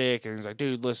is sick, and he's like,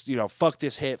 dude, let's, fuck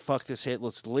this hit,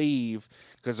 let's leave.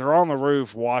 Because they're on the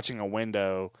roof watching a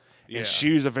window, Yeah. And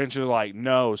Shu's eventually like,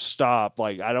 no, stop.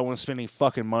 Like, I don't want to spend any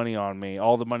fucking money on me.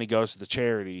 All the money goes to the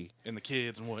charity. And the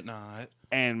kids and whatnot.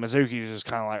 And Mizuki's just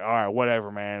kind of like, all right,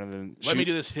 whatever, man. And then Let me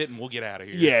do this hit and we'll get out of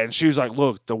here. Yeah, and Shu's like,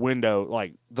 look, the window,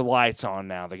 like, the light's on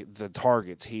now. The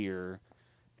target's here.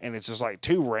 And it's just like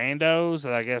two randos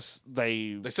that I guess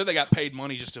They said they got paid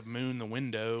money just to moon the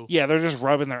window. Yeah, they're just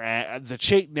rubbing their ass. The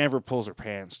chick never pulls her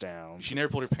pants down. She never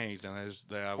pulled her panties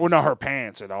down. Well, not her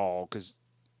pants at all, because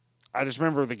I just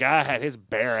remember the guy had his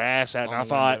bare ass out, and I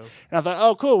thought,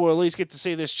 oh, cool, we'll at least get to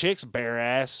see this chick's bare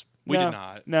ass. We did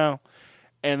not. No.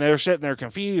 And they're sitting there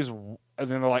confused, and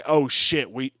then they're like, oh,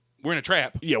 shit, we're in a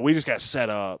trap. Yeah, we just got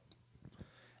set up.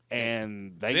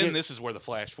 And this is where the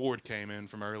flash forward came in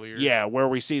from earlier. Yeah, where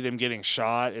we see them getting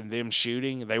shot and them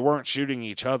shooting. They weren't shooting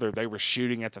each other. They were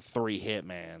shooting at the 3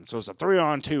 hitmen. So it's a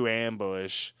 3-on-2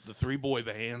 ambush. The 3-boy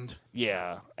band.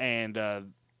 Yeah, and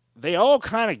they all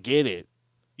kind of get it.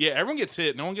 Yeah, everyone gets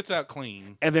hit. No one gets out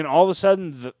clean. And then all of a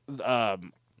sudden, I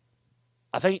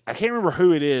can't remember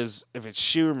who it is, if it's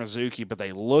Shu or Mizuki, but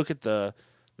they look at the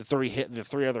 3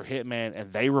 other hitmen,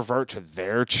 and they revert to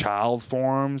their child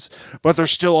forms, but they're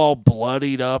still all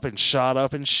bloodied up and shot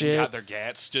up and shit. Got their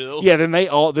gats still. Yeah, then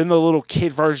the little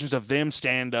kid versions of them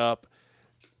stand up,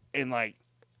 and like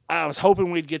I was hoping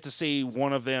we'd get to see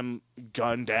one of them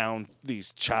gun down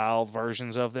these child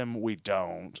versions of them. We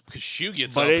don't, because Shu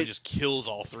gets up and just kills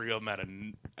all 3 of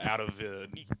them out of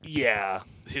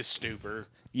his stupor.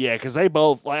 Yeah, because they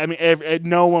both. I mean,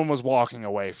 no one was walking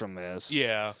away from this.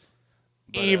 Yeah.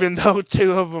 But, even though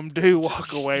 2 of them do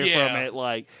walk away from it,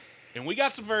 like, and we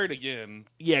got subverted again.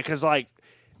 Yeah, because like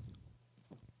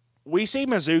we see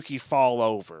Mizuki fall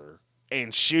over,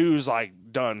 and Shu's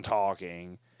like done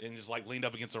talking, and just like leaned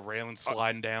up against a railing,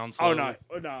 sliding down. Slowly.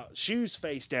 Oh no! Shu's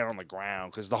face down on the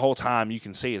ground because the whole time you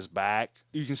can see his back,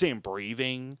 you can see him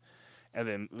breathing, and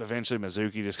then eventually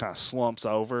Mizuki just kind of slumps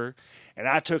over. And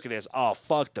I took it as, oh,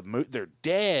 fuck, they're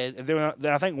dead. And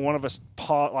then I think one of us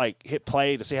hit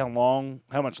play to see how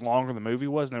much longer the movie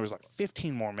was, and there was like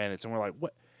 15 more minutes, and we're like,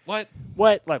 what?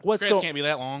 Like, what's going on? Can't be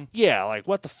that long. Yeah, like,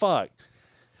 what the fuck?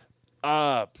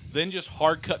 Then just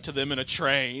hard cut to them in a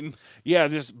train. Yeah,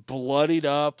 just bloodied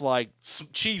up, like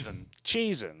cheesing.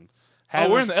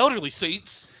 We're in the elderly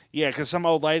seats. Yeah, because some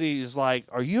old lady is like,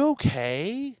 are you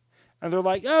okay? And they're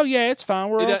like, oh, yeah, it's fine.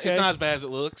 We're okay. It's not as bad as it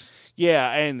looks.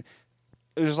 Yeah, and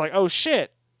it was like, oh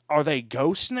shit, are they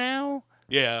ghosts now?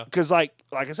 Yeah, because like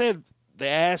I said,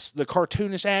 the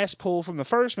cartoonish ass pull from the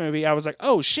first movie. I was like,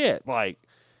 oh shit, like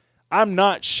I'm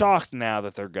not shocked now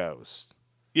that they're ghosts.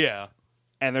 Yeah,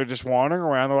 and they're just wandering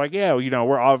around. They're like, yeah,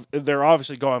 they're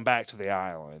obviously going back to the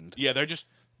island. Yeah, they're just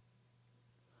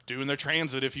doing their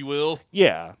transit, if you will.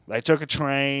 Yeah, they took a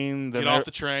train. Get off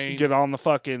the train. Get on the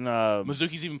fucking.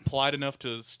 Mizuki's even polite enough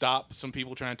to stop some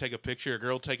people trying to take a picture. A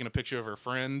girl taking a picture of her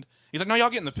friend. He's like, "No, y'all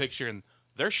get in the picture," and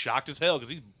they're shocked as hell because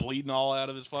he's bleeding all out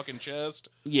of his fucking chest.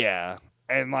 Yeah,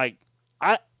 and like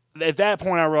at that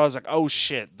point I realized like, oh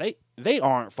shit, they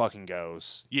aren't fucking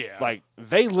ghosts. Yeah, like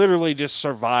they literally just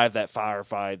survived that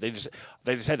firefight. They just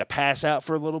had to pass out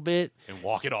for a little bit and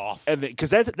walk it off. And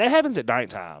because that happens at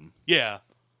nighttime. Yeah.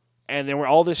 And then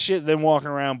all this shit, them walking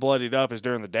around bloodied up, is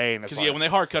during the day. And it's when they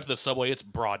hard cut to the subway, it's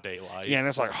broad daylight. Yeah, and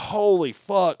it's like, holy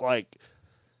fuck, like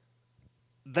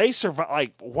they survive.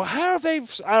 Like, how have they?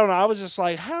 I don't know. I was just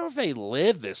like, how have they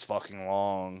lived this fucking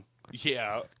long?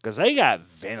 Yeah, because they got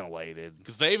ventilated.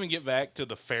 Because they even get back to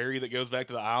the ferry that goes back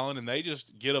to the island, and they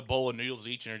just get a bowl of noodles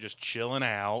each, and are just chilling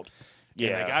out. Yeah,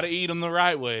 and they got to eat them the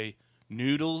right way: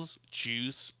 noodles,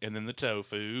 juice, and then the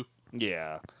tofu.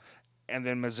 Yeah, and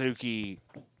then Mizuki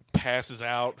passes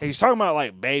out. He's talking about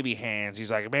like baby hands. He's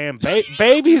like, man,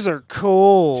 babies are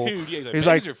cool. Dude, yeah, he's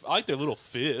like, I like their little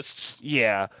fists.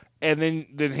 Yeah. And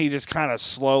then he just kind of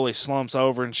slowly slumps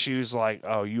over, and Shu's like,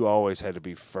 oh, you always had to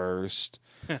be first.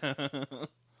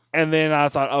 And then I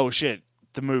thought, oh shit,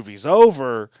 the movie's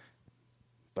over.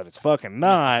 But it's fucking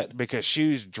not, because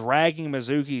Shu's dragging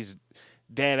Mizuki's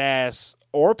dead ass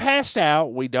or passed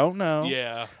out, we don't know.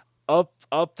 Yeah.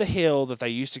 Up the hill that they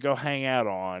used to go hang out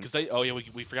on. Because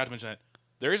we forgot to mention that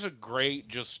there is a great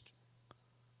just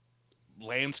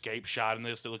landscape shot in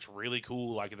this that looks really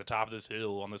cool, like at the top of this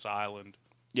hill on this island.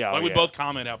 Yeah, we both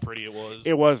comment how pretty it was.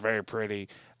 It was very pretty.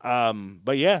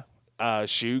 But yeah,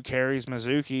 Shu carries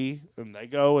Mizuki, and they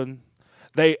go, and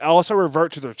they also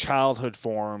revert to their childhood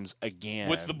forms again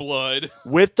with the blood.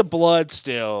 With the blood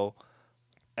still.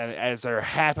 And as they're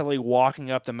happily walking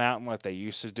up the mountain like they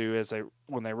used to do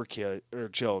when they were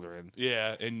children.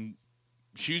 Yeah, and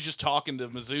she was just talking to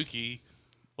Mizuki,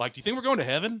 like, "Do you think we're going to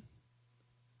heaven?"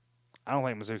 I don't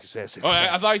think Mizuki says it. Oh,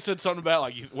 I thought he said something about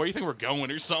like, "Where do you think we're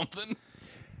going?" or something.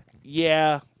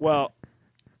 Yeah, well,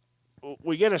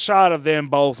 we get a shot of them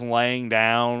both laying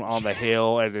down on the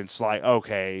hill, and it's like,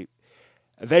 okay,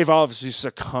 they've obviously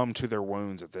succumbed to their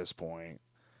wounds at this point.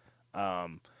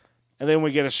 And then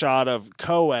we get a shot of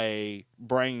Koei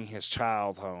bringing his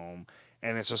child home,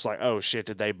 and it's just like, oh shit,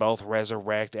 did they both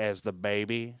resurrect as the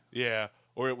baby? Yeah.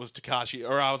 Or it was Takashi,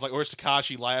 or I was like, or it's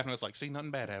Takashi laughing. It's like, see,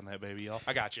 nothing bad happened to that baby, y'all.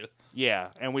 I got you. Yeah,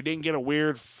 and we didn't get a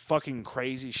weird fucking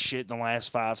crazy shit in the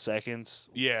last 5 seconds.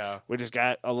 Yeah. We just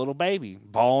got a little baby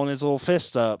balling his little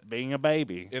fist up, being a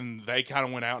baby. And they kind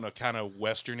of went out in a kind of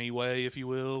westerny way, if you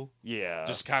will. Yeah.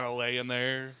 Just kind of laying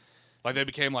there. Like they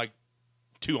became like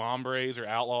two hombres or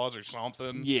outlaws or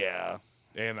something. Yeah.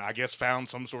 And I guess found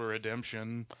some sort of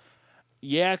redemption.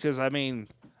 Yeah, because, I mean,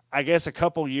 I guess a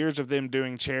couple years of them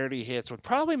doing charity hits would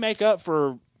probably make up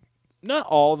for not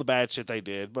all the bad shit they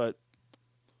did, but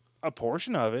a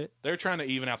portion of it. They're trying to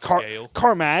even out the scale.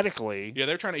 Karmatically. Yeah,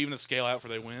 they're trying to even the scale out before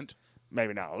they went.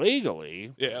 Maybe not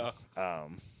legally. Yeah.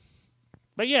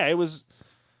 But yeah, it was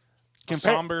a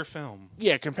somber film.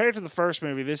 Yeah, compared to the first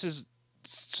movie, this is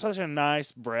such a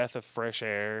nice breath of fresh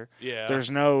air. Yeah.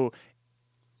 There's no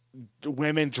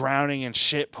women drowning in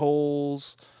shit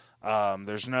pools.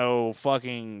 There's no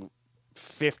fucking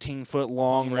 15-foot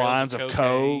long lines of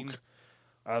coke.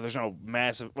 There's no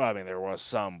massive. Well, I mean, there was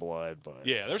some blood, but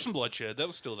yeah, there's some bloodshed that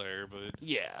was still there, but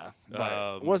yeah,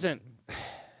 but it wasn't.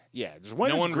 Yeah, just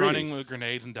no one running with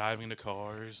grenades and diving into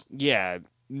cars. Yeah,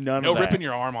 none. No of that. ripping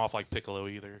your arm off like Piccolo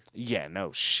either. Yeah,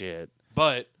 no shit.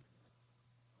 But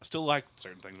I still like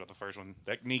certain things about the first one.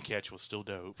 That knee catch was still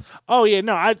dope. Oh yeah,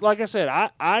 no, like I said,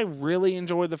 I really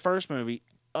enjoyed the first movie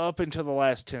up until the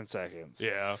last 10 seconds.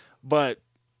 Yeah. But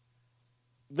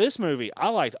this movie I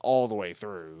liked all the way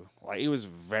through. Like, it was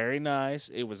very nice.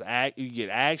 It was you get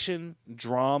action,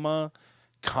 drama,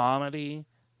 comedy.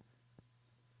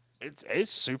 It's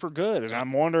super good, and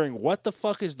I'm wondering what the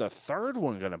fuck is the third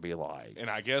one going to be like. And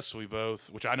I guess we both,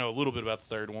 which I know a little bit about the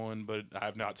third one, but I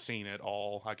have not seen it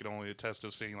all. I could only attest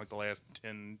to seeing like the last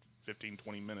 10, 15,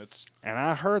 20 minutes. And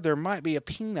I heard there might be a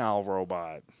penile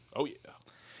robot. Oh yeah.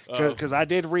 Because I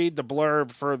did read the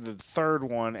blurb for the third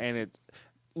one, and it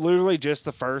literally just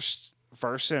the first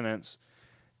sentence.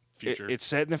 Future. It's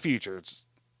set in the future. It's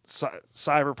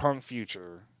cyberpunk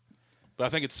future. But I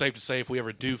think it's safe to say if we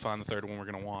ever do find the third one, we're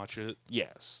going to watch it.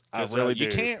 Yes, I really do.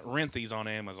 You can't rent these on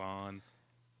Amazon.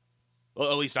 Well,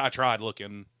 at least I tried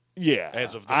looking. Yeah,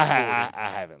 as of this I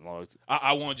haven't looked.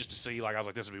 I wanted just to see. Like I was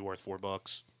like, this would be worth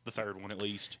 $4. The third one at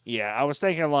least. Yeah, I was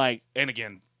thinking like, and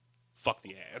again, fuck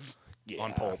the ads. Yeah.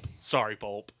 On Pulp. Sorry,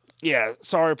 Pulp. Yeah,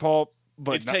 sorry, Pulp.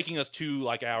 But it's taking us 2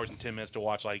 hours and 10 minutes to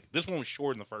watch. Like this one was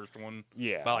short in the first one.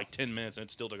 Yeah, by like 10 minutes, and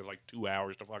it still took us like 2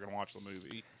 hours to fucking watch the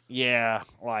movie. Yeah,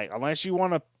 like unless you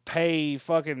want to pay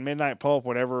fucking Midnight Pulp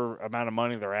whatever amount of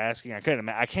money they're asking, I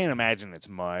can't imagine it's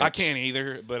much. I can't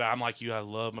either, but I'm like you. I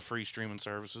love my free streaming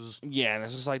services. Yeah, and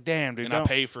it's just like, damn, dude. And I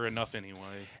pay for enough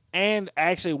anyway. And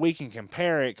actually, we can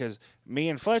compare it because me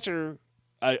and Fletcher,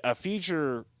 a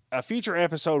future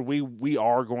episode we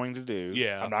are going to do.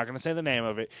 Yeah, I'm not going to say the name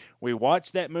of it. We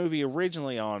watched that movie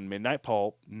originally on Midnight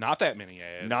Pulp. Not that many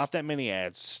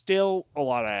ads. Still a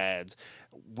lot of ads.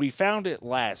 We found it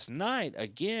last night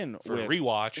again for a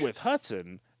rewatch with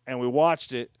Hudson, and we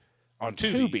watched it on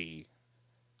Tubi.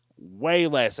 Way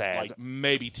less ads. Like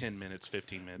maybe 10 minutes,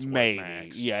 15 minutes. Maybe.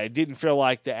 Max. Yeah, it didn't feel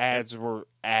like the ads were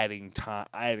adding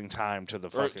time to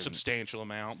the fucking... substantial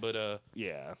amount, but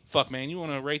yeah. Fuck, man, you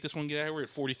want to rate this one? Get out? We're at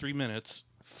 43 minutes.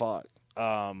 Fuck.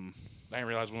 I didn't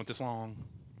realize we went this long.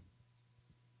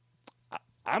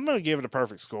 I'm going to give it a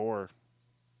perfect score.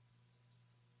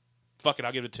 Fuck it,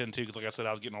 I'll give it a 10 too, because like I said,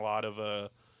 I was getting a lot of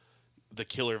the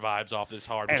killer vibes off this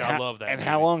hard, which I love that. And movie.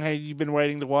 how long have you been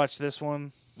waiting to watch this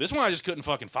one? This one I just couldn't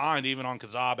fucking find, even on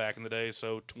Kazaa back in the day,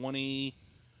 so 20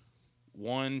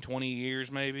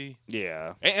 years maybe.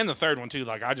 Yeah. And the third one too,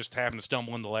 like I just happened to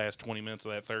stumble in the last 20 minutes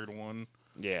of that third one.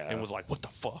 Yeah. And was like, what the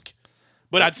fuck?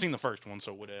 But I'd seen the first one,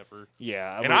 so whatever.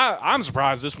 Yeah. And I'm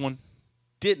surprised this one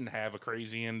didn't have a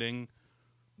crazy ending.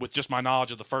 With just my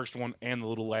knowledge of the first one and the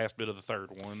little last bit of the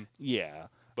third one. Yeah.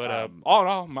 But all in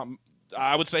all,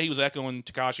 I would say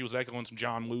Takashi was echoing some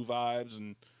John Woo vibes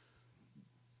and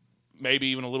maybe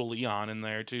even a little Leon in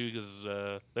there too,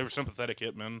 because they were sympathetic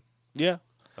hitmen. Yeah.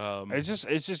 It's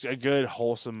just a good,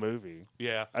 wholesome movie.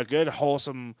 Yeah. A good,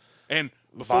 wholesome, and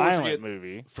violent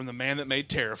movie. From the man that made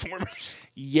Terraformers.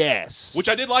 Yes. Which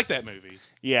I did like that movie.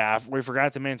 Yeah, we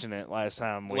forgot to mention it last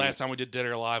time. Last time we did Dead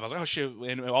or Alive, I was like, oh shit.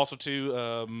 And also too,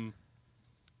 I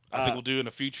think we'll do in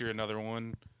the future another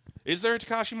one. Is there a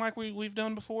Takashi Mike we've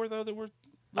done before though that we're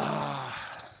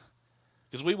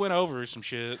because we went over some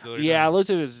shit. Yeah, I looked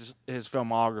at his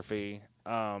filmography,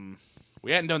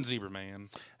 We hadn't done Zebra Man.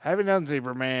 Haven't done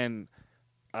Zebra Man.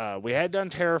 We had done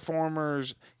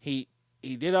Terraformers. He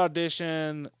did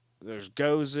audition. There's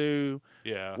Gozu.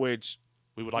 Yeah. Which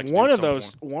we would like to one do of at some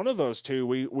those point. one of those two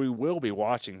we will be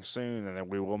watching soon, and then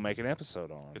we will make an episode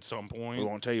on At some We point.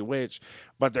 won't tell you which,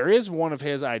 but there is one of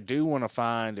his I do want to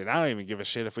find, and I don't even give a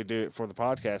shit if we do it for the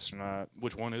podcast or not.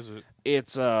 Which one is it?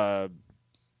 It's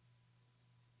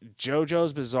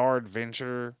JoJo's Bizarre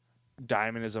Adventure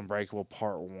Diamond is Unbreakable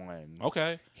Part 1.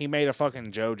 Okay. He made a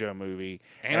fucking JoJo movie.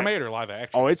 Animated or live action?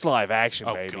 Oh, it's live action,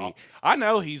 Oh, baby. God. I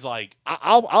know he's like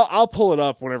I'll pull it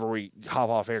up whenever we hop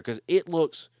off air because it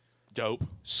looks dope.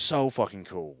 so fucking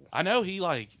cool. I know he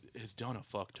like has done a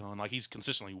fuck ton. Like he's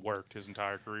consistently worked his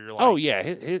entire career. Like, Oh yeah,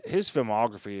 his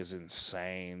filmography is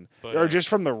insane. But, Or just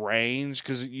from the range,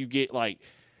 because you get like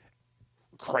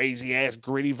crazy ass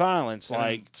gritty violence, and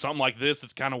like something like this,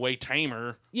 it's kind of way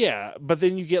tamer. yeah. But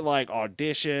then you get like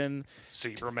Audition,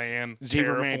 Zebra Man,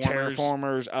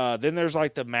 Terraformers. Then there's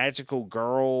like the magical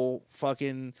girl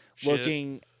fucking Shit.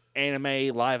 looking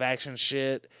anime live action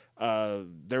shit.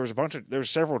 There's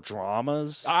several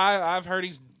dramas. I've heard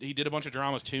he did a bunch of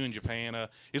dramas too in Japan.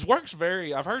 His work's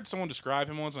I've heard someone describe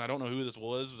him once, and I don't know who this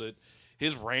was, that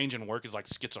his range in work is like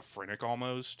schizophrenic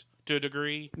almost to a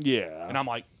degree. Yeah, And I'm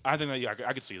like, I think that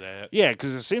I could see that. yeah,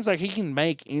 because it seems like he can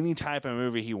make any type of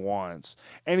movie he wants,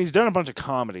 and he's done a bunch of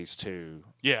comedies too.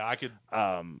 Yeah, I could.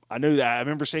 I knew that. I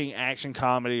remember seeing action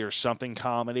comedy or something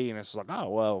comedy, and it's like, oh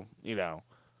well, you know.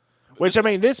 Which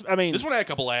this one had a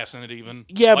couple laughs in it, even.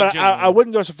 Yeah, like, but I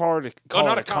wouldn't go so far to call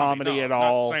not it a comedy no, at I'm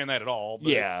all. Not saying that at all. But,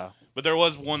 Yeah, but there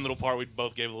was one little part we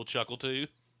both gave a little chuckle to.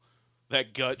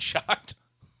 That gut shot.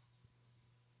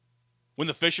 When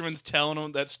the fisherman's telling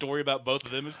him that story about both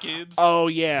of them as kids. oh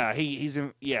yeah, he's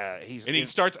and he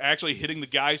starts actually hitting the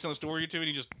guy he's telling the story to, and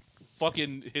he just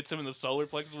fucking hits him in the solar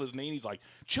plexus with his knee, and he's like,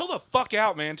 chill the fuck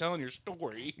out, man, telling your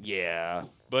story. yeah,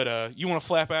 But you want to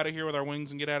flap out of here with our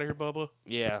wings and get out of here, Bubba?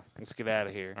 yeah. Let's get out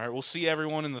of here. All right, we'll see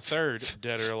everyone in the third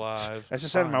Dead or Alive. That's the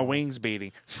sound of my wings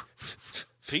beating.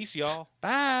 Peace, y'all.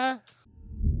 Bye.